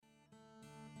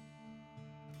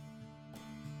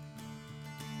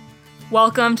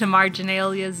Welcome to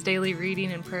Marginalia's Daily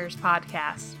Reading and Prayers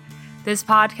podcast. This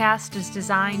podcast is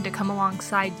designed to come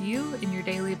alongside you in your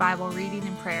daily Bible reading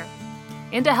and prayer,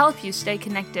 and to help you stay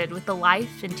connected with the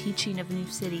life and teaching of New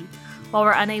City while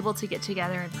we're unable to get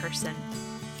together in person.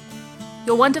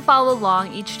 You'll want to follow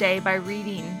along each day by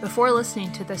reading before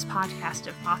listening to this podcast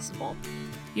if possible.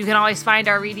 You can always find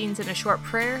our readings in a short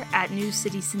prayer at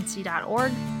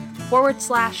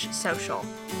newcitycincy.org/social.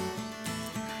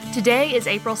 Today is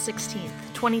April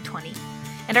 16th, 2020,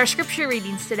 and our scripture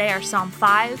readings today are Psalm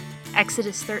 5,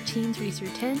 Exodus 13,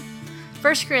 3-10,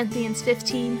 1 Corinthians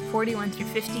 15,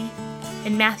 41-50,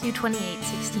 and Matthew 28,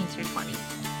 16-20.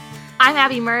 I'm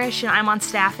Abby Murish, and I'm on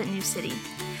staff at New City.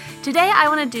 Today I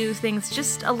want to do things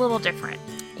just a little different.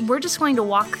 We're just going to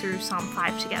walk through Psalm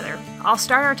 5 together. I'll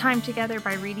start our time together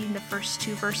by reading the first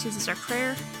two verses as our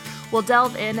prayer. We'll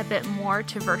delve in a bit more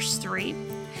to verse 3,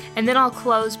 and then I'll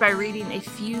close by reading a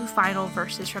few final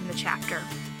verses from the chapter.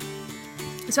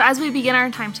 So as we begin our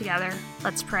time together,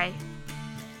 let's pray.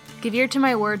 Give ear to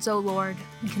my words, O Lord,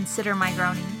 and consider my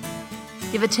groaning.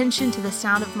 Give attention to the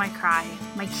sound of my cry,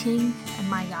 my King and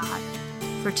my God,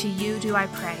 for to you do I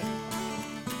pray.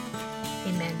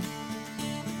 Amen.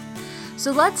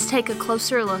 So let's take a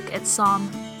closer look at Psalm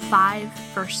 5,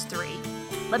 verse 3.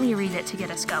 Let me read it to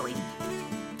get us going.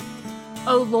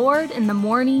 O Lord, in the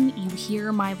morning you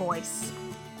hear my voice.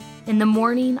 In the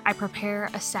morning I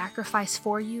prepare a sacrifice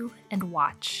for you and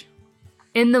watch.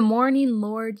 In the morning,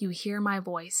 Lord, you hear my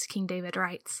voice, King David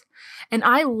writes. And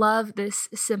I love this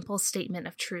simple statement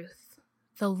of truth.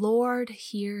 The Lord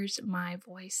hears my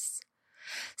voice.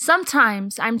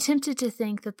 Sometimes I'm tempted to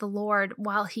think that the Lord,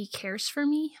 while he cares for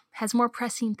me, has more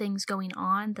pressing things going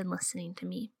on than listening to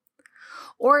me.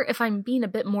 Or if I'm being a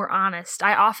bit more honest,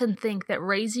 I often think that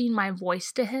raising my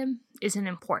voice to him isn't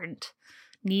important,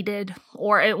 needed,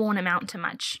 or it won't amount to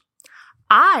much.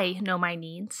 I know my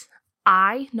needs.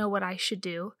 I know what I should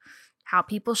do, how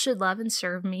people should love and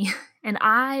serve me, and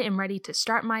I am ready to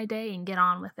start my day and get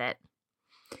on with it.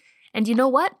 And you know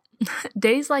what?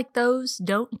 Days like those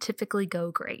don't typically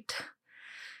go great.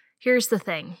 Here's the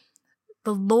thing.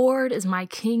 The Lord is my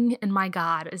King and my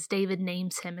God, as David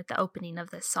names him at the opening of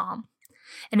this psalm.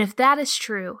 And if that is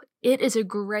true, it is a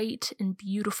great and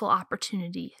beautiful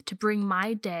opportunity to bring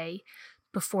my day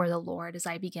before the Lord as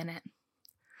I begin it.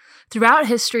 Throughout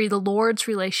history, the Lord's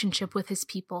relationship with his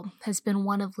people has been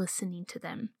one of listening to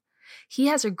them. He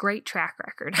has a great track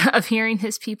record of hearing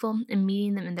his people and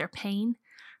meeting them in their pain,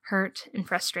 hurt, and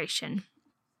frustration.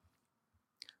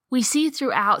 We see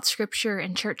throughout Scripture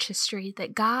and church history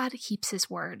that God keeps his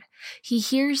word. He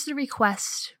hears the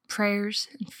requests, prayers,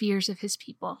 and fears of his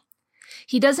people.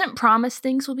 He doesn't promise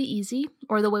things will be easy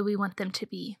or the way we want them to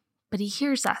be, but he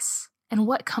hears us, and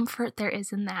what comfort there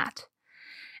is in that.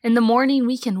 In the morning,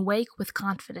 we can wake with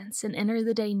confidence and enter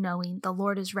the day knowing the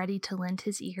Lord is ready to lend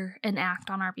his ear and act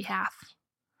on our behalf.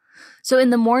 So in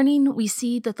the morning, we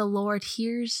see that the Lord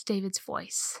hears David's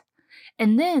voice,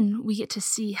 and then we get to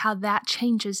see how that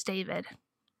changes David.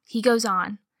 He goes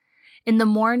on, "In the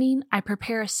morning, I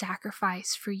prepare a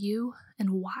sacrifice for you and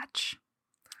watch."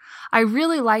 I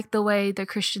really like the way the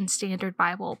Christian Standard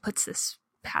Bible puts this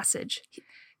passage.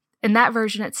 In that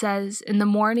version, it says, "In the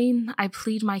morning, I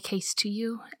plead my case to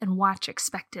you and watch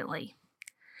expectantly."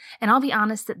 And I'll be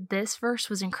honest that this verse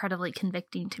was incredibly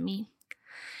convicting to me.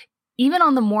 Even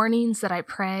on the mornings that I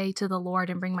pray to the Lord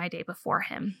and bring my day before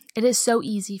him, it is so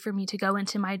easy for me to go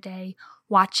into my day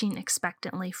watching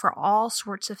expectantly for all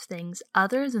sorts of things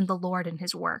other than the Lord and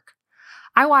his work.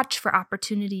 I watch for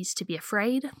opportunities to be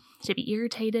afraid, to be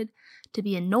irritated, to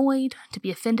be annoyed, to be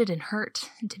offended and hurt,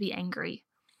 and to be angry.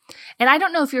 And I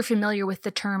don't know if you're familiar with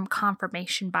the term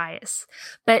confirmation bias,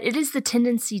 but it is the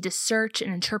tendency to search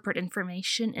and interpret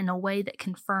information in a way that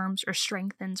confirms or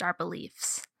strengthens our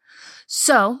beliefs.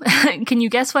 So, can you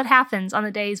guess what happens on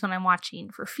the days when I'm watching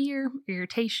for fear,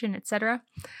 irritation, etc.?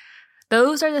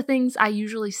 Those are the things I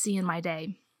usually see in my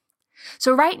day.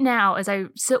 So right now, as I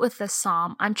sit with this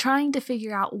psalm, I'm trying to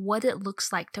figure out what it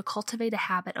looks like to cultivate a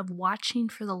habit of watching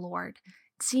for the Lord,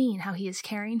 seeing how he is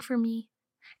caring for me,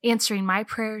 answering my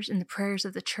prayers and the prayers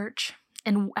of the church,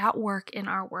 and at work in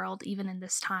our world, even in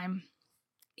this time.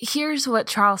 Here's what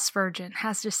Charles Spurgeon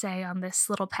has to say on this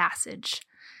little passage.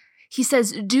 He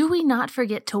says, "Do we not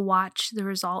forget to watch the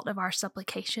result of our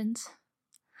supplications?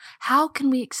 How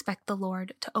can we expect the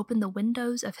Lord to open the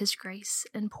windows of his grace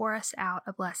and pour us out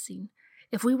a blessing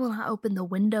if we will not open the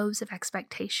windows of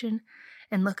expectation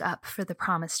and look up for the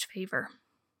promised favor?"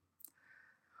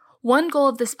 One goal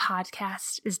of this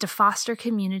podcast is to foster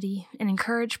community and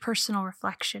encourage personal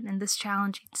reflection in this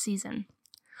challenging season.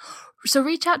 So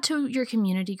reach out to your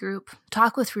community group,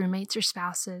 talk with roommates or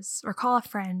spouses, or call a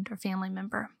friend or family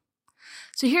member.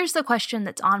 So here's the question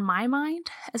that's on my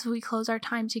mind as we close our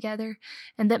time together,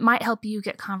 and that might help you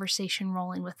get conversation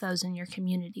rolling with those in your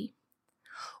community.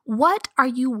 What are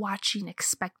you watching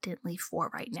expectantly for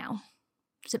right now?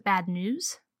 Is it bad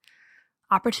news?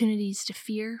 Opportunities to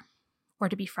fear or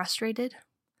to be frustrated?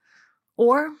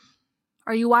 Or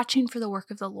are you watching for the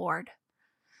work of the Lord?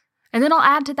 And then I'll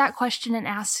add to that question and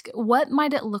ask, what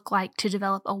might it look like to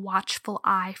develop a watchful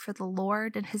eye for the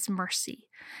Lord and His mercy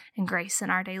and grace in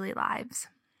our daily lives?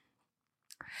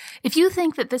 If you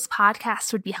think that this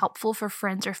podcast would be helpful for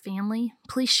friends or family,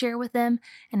 please share with them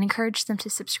and encourage them to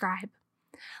subscribe.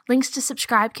 Links to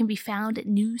subscribe can be found at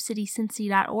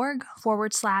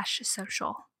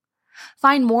newcitycincy.org/social.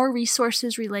 Find more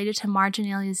resources related to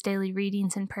Marginalia's Daily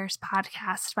Readings and Prayers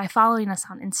podcast by following us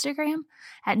on Instagram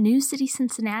at New City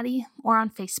Cincinnati or on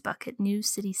Facebook at New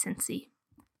City Cincy.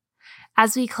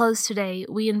 As we close today,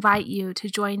 we invite you to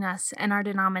join us in our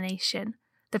denomination,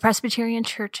 the Presbyterian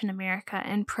Church in America,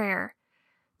 in prayer,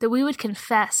 that we would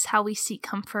confess how we seek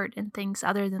comfort in things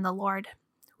other than the Lord.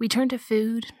 We turn to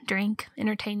food, drink,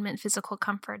 entertainment, physical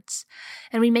comforts,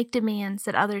 and we make demands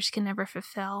that others can never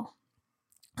fulfill.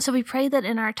 So we pray that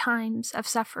in our times of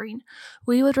suffering,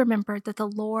 we would remember that the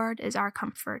Lord is our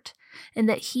comfort, and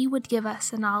that He would give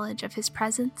us a knowledge of His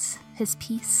presence, His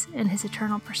peace, and His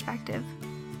eternal perspective.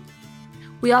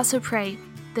 We also pray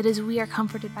that as we are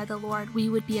comforted by the Lord, we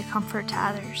would be a comfort to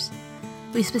others.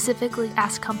 We specifically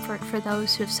ask comfort for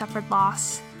those who have suffered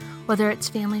loss, whether it's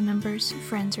family members,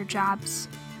 friends, or jobs.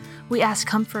 We ask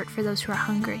comfort for those who are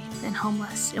hungry and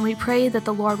homeless, and we pray that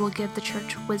the Lord will give the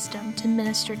church wisdom to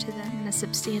minister to them in a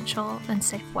substantial and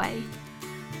safe way.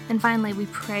 And finally, we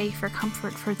pray for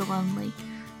comfort for the lonely,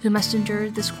 who must endure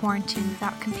this quarantine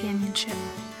without companionship.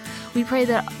 We pray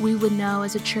that we would know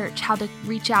as a church how to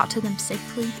reach out to them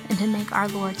safely and to make our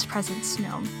Lord's presence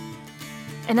known.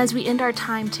 And as we end our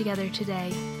time together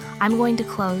today, I'm going to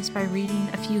close by reading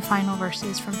a few final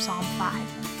verses from Psalm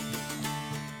 5.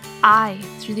 I,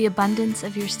 through the abundance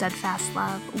of your steadfast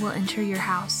love, will enter your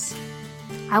house.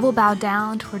 I will bow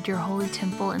down toward your holy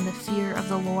temple in the fear of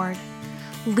the Lord.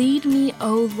 Lead me,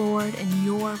 O Lord, in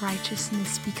your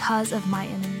righteousness because of my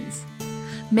enemies.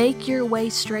 Make your way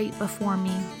straight before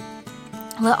me.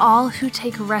 Let all who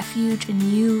take refuge in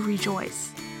you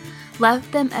rejoice.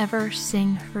 Let them ever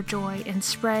sing for joy and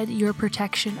spread your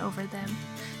protection over them,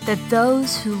 that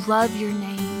those who love your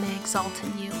name may exalt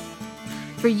in you.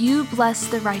 For you bless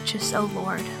the righteous, O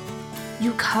Lord.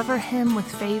 You cover him with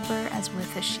favor as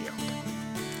with a shield.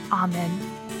 Amen.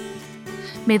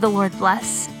 May the Lord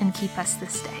bless and keep us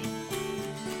this day.